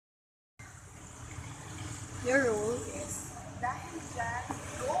Your role? Yes. Dahil dyan,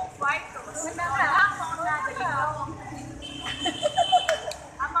 go fight to mas Wala wala ka. akong nagagawa.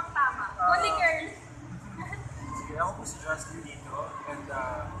 Amang tama. Only girl. Sige, ako po si Justin dito and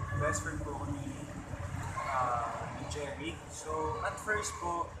best friend po ako ni Jerry. So, at first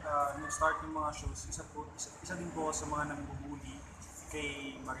po, nung start ng mga shows, isa din po ako sa mga nambubuli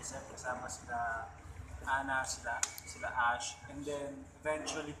kay Maricel, kasama sila Ana, sila Ash. And then,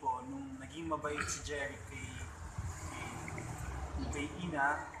 eventually po, nung naging mabait si Jerry kay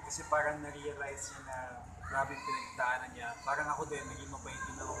Ina, kasi parang na-realize niya na grabe yung pinagdaanan niya. Parang ako din, naging mabait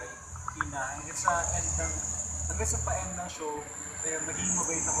din ako kay Ina. Hanggang sa pa-end ng show, naging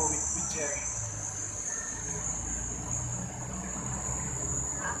mabait ako with Jerry.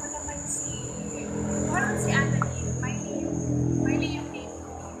 Ako naman parang si Analyn, Miley yung name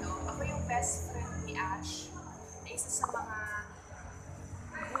ko dito. Ako yung best friend ni Ash, na isa sa mga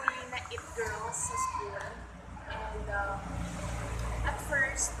bully na it girls sa school. And at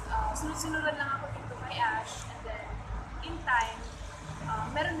first, sunod-sunuran lang ako dito kay Ash. And then, in time,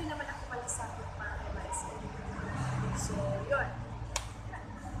 meron din naman ako malasakit para kay Maricel. So, yun.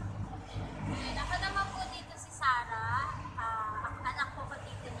 And ako naman po dito si Sarah. Anak po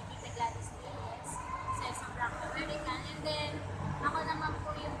dito ni Tita Gladys Reyes sa isang Black American. And then, ako naman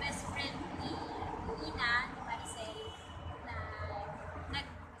po yung best friend ni Ina, ni Maricel,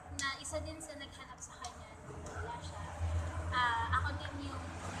 na isa din sa naghanap sa kanya nung wala siya. Ako din yung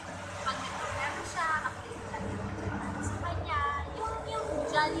pag nag-problema siya, ako yung nag-problema sa kanya. Yung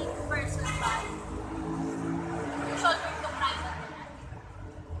jolly person ba? Yung shoulder to cry na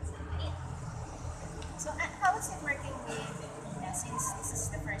natin. So, how is it working with Eunice since this is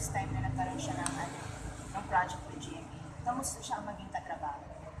the first time na nagkaroon siya ng project with GMA? Kamusta siya ang maging katrabaho?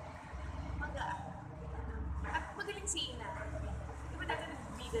 Magaan. At magaling si Ina. Di ba dati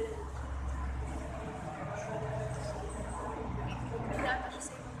nagbida na rin? Nagdata siya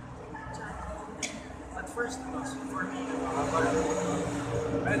sa ibang chat. At first, for me, parang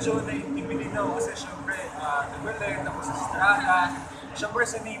medyo na-intimidate ako kasi syempre, nag-relate ako sa strata. Syempre,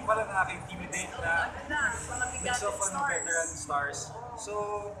 sa name pala nakaka-intimidate na Mga mix of veteran stars. So,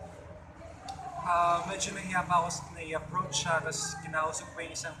 medyo nahiya pa ako na-i-approach siya, tapos kinausap pa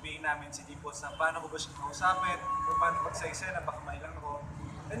yung isang PA namin si Dipos na paano ko ba siya kausapin, o paano pag sa eksena, baka mailang ako.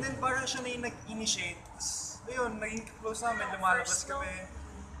 And then parang siya na yung nag-initiate, tapos ayun, naging close namin, lumalabas kami.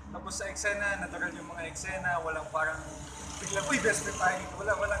 Tapos sa eksena, natural yung mga eksena, walang parang biglang, uy, best friend tayo dito,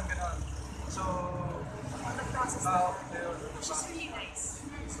 walang gano'n. So, nag-process na. ayun. Which is really nice.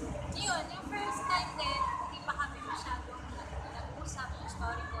 Yun, yung first time din, hindi pa kami masyadong nag-usap yung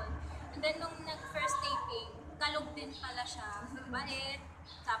storyboard. And then nung nag-first taping, kalog din pala siya, mabait.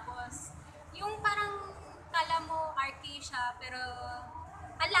 Tapos, yung parang kala mo arcade siya, pero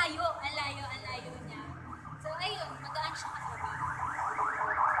alayo niya. So ayun, magaan siya katrabaho.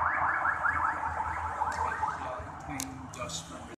 Yung Josh